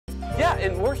Yeah,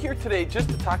 and we're here today just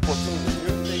to talk about some of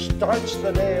the new things. Starts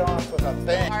the day off with a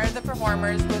bang. Are the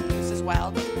performers with Goose as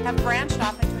well have branched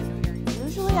off into a new area?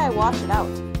 Usually I wash it out.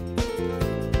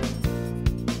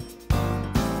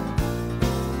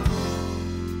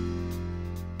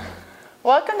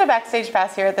 Welcome to Backstage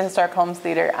Pass here at the Historic Holmes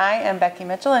Theater. I am Becky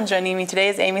Mitchell, and joining me today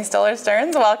is Amy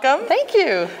Stoller-Stearns. Welcome. Thank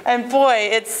you. And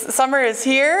boy, summer is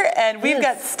here, and we've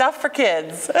got stuff for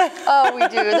kids. Oh, we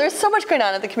do. There's so much going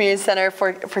on at the community center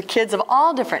for kids of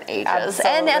all different ages.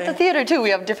 Absolutely. And at the theater too, we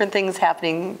have different things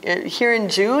happening here in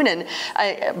June. And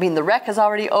I mean, the rec has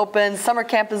already opened. Summer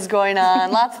camp is going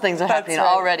on. Lots of things are happening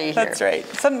already here. That's right.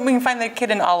 We can find the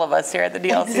kid in all of us here at the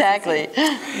DLC. Exactly.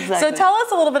 So tell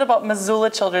us a little bit about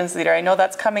Missoula Children's Theater. I know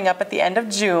that's coming up at the end of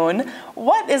June.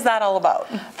 What is that all about?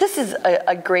 This is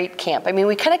a great camp. I mean,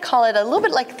 we kind of call it a little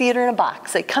bit like theater in a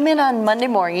box. They come in on Monday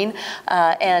morning,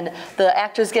 and the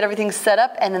actors get everything set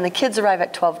up, and then the kids arrive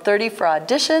at 12:30 for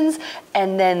auditions,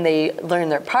 and then they learn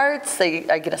their parts. They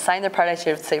get assigned their part, I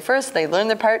should say first. They learn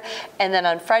their part, and then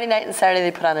on Friday night and Saturday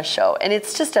they put on a show. And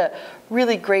it's just a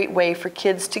really great way for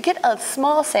kids to get a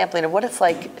small sampling of what it's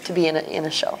like to be in a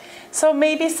show. So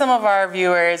maybe some of our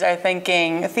viewers are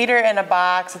thinking, theater in a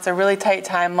box, it's a really tight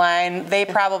timeline. They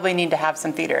probably need to have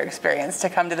some theater experience to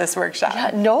come to this workshop.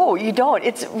 Yeah, no, you don't.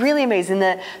 It's really amazing.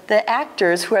 The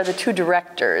actors, who are the two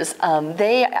directors,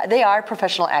 they are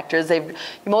professional actors.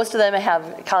 Most of them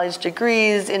have college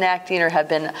degrees in acting or have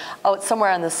been out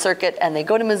somewhere on the circuit, and they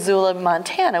go to Missoula,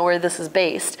 Montana, where this is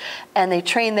based, and they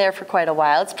train there for quite a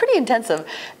while. It's pretty intensive.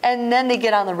 And then they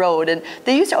get on the road, and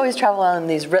they used to always travel on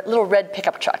these little red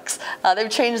pickup trucks. They've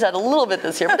changed that a little bit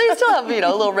this year, but they still have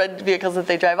little red vehicles that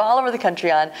they drive all over the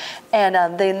country on, and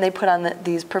then they put on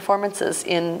these performances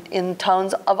in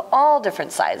towns of all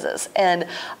different sizes. And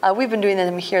we've been doing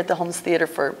them here at the Holmes Theater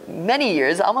for many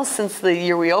years, almost since the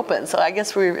year we opened. So I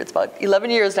guess it's about 11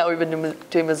 years now we've been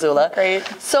doing Missoula. Great.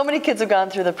 So many kids have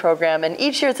gone through the program, and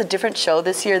each year it's a different show.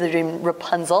 This year they're doing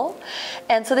Rapunzel,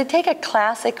 and so they take a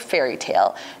classic fairy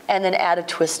tale and then add a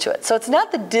twist to it. So it's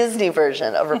not the Disney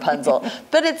version of Rapunzel,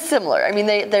 but it's similar. I mean,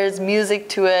 there's music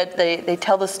to it. They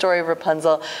tell the story of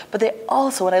Rapunzel, but they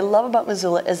also, what I love about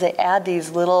Missoula is they add these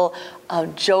little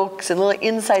jokes and little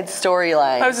inside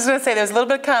storylines. I was just going to say, there's a little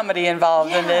bit of comedy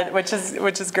involved in it, which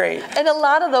is great. And a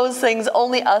lot of those things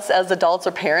only us as adults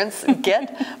or parents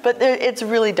get, but it's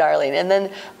really darling. And then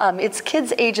it's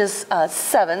kids ages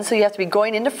 7, so you have to be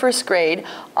going into first grade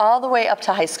all the way up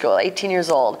to high school, 18 years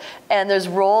old. And there's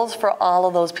roles for all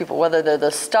of those people, whether they're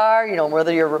the star,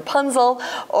 whether you're Rapunzel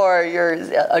or you're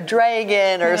a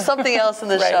dragon or something else in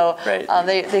the show. Right.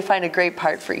 They find a great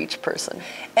part for each person.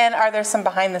 And are there some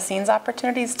behind-the-scenes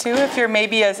opportunities too? If you're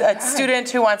maybe a student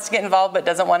who wants to get involved but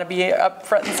doesn't want to be up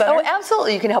front and center? Oh,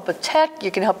 absolutely. You can help with tech.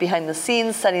 You can help behind the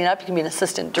scenes, setting up. You can be an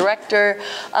assistant director.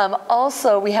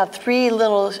 Also, we have 3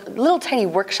 little tiny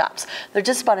workshops. They're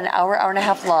just about an hour and a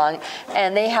half long,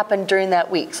 and they happen during that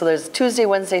week. So there's Tuesday,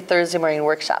 Wednesday, Thursday morning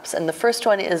workshops. And the first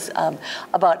one is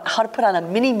about how to put on a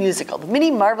mini musical, the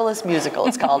Mini Marvelous Musical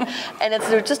it's called. And it's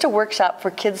just a workshop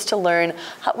for kids to learn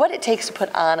what it takes to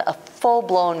put on a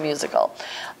full-blown musical.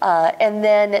 And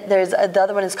then there's the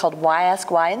other one is called Why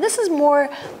Ask Why, and this is more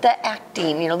the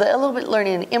acting, a little bit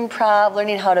learning improv,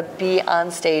 learning how to be on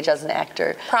stage as an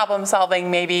actor. Problem solving,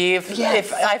 maybe.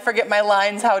 If I forget my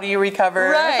lines, how do you recover?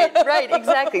 Right,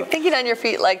 exactly. Thinking on your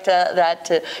feet like that,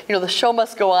 the show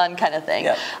must go on kind of thing.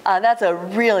 Yep. That's a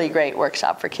really great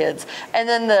workshop for kids. And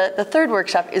then the third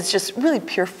workshop is just really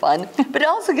pure fun, but it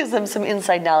also gives them some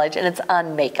inside knowledge, and it's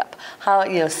on makeup.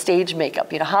 How, stage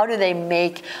makeup. How do they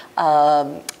make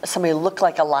somebody look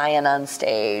like a lion on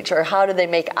stage, or how do they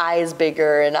make eyes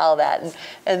bigger and all that,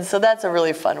 and so that's a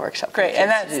really fun workshop. Great, and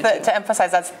that's to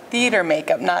emphasize, that's theater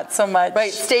makeup, not so much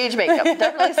stage makeup.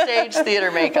 Definitely stage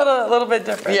theater makeup. A little bit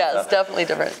different. Yes, definitely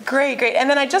different. Great. And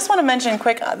then I just want to mention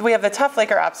quick, we have the Tough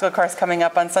Laker obstacle course coming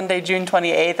up on Sunday, June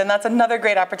 28th, and that's another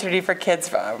great opportunity for kids.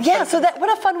 So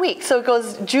what a fun week. So it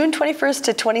goes June 21st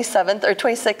to 27th or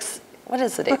 26th. What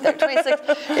is the date there?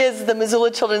 26th is the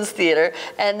Missoula Children's Theater,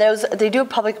 and they do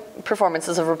public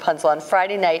performances of Rapunzel on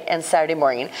Friday night and Saturday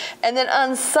morning. And then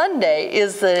on Sunday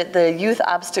is the youth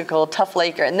obstacle Tough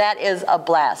Laker, and that is a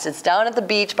blast. It's down at the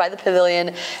beach by the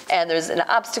pavilion, and there's an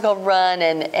obstacle run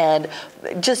and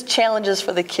just challenges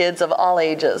for the kids of all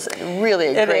ages.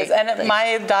 Really a great thing. And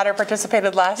my daughter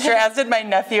participated last year, as did my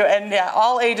nephew, and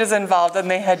all ages involved,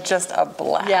 and they had just a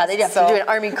blast. Yeah, they have to do an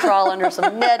army crawl under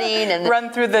some netting and run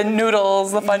through the noodle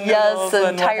noodles, the fun noodles. Yes, and what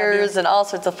have you. tires and all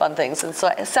sorts of fun things. And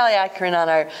so Sally Akron on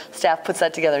our staff puts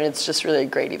that together, and it's just really a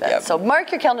great event. Yep. So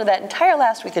mark your calendar that entire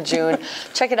last week of June.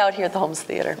 Check it out here at the Holmes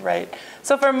Theater. Right.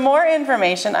 So for more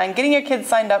information on getting your kids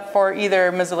signed up for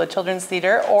either Missoula Children's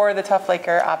Theater or the Tough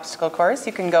Laker Obstacle Course,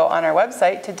 you can go on our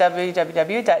website to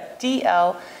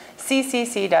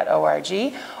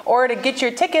www.dlccc.org, or to get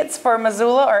your tickets for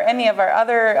Missoula or any of our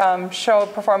other show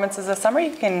performances this summer,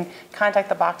 you can contact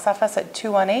the box office at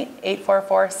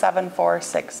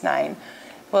 218-844-7469.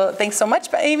 Well, thanks so much,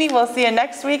 Amy. We'll see you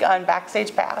next week on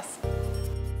Backstage Pass.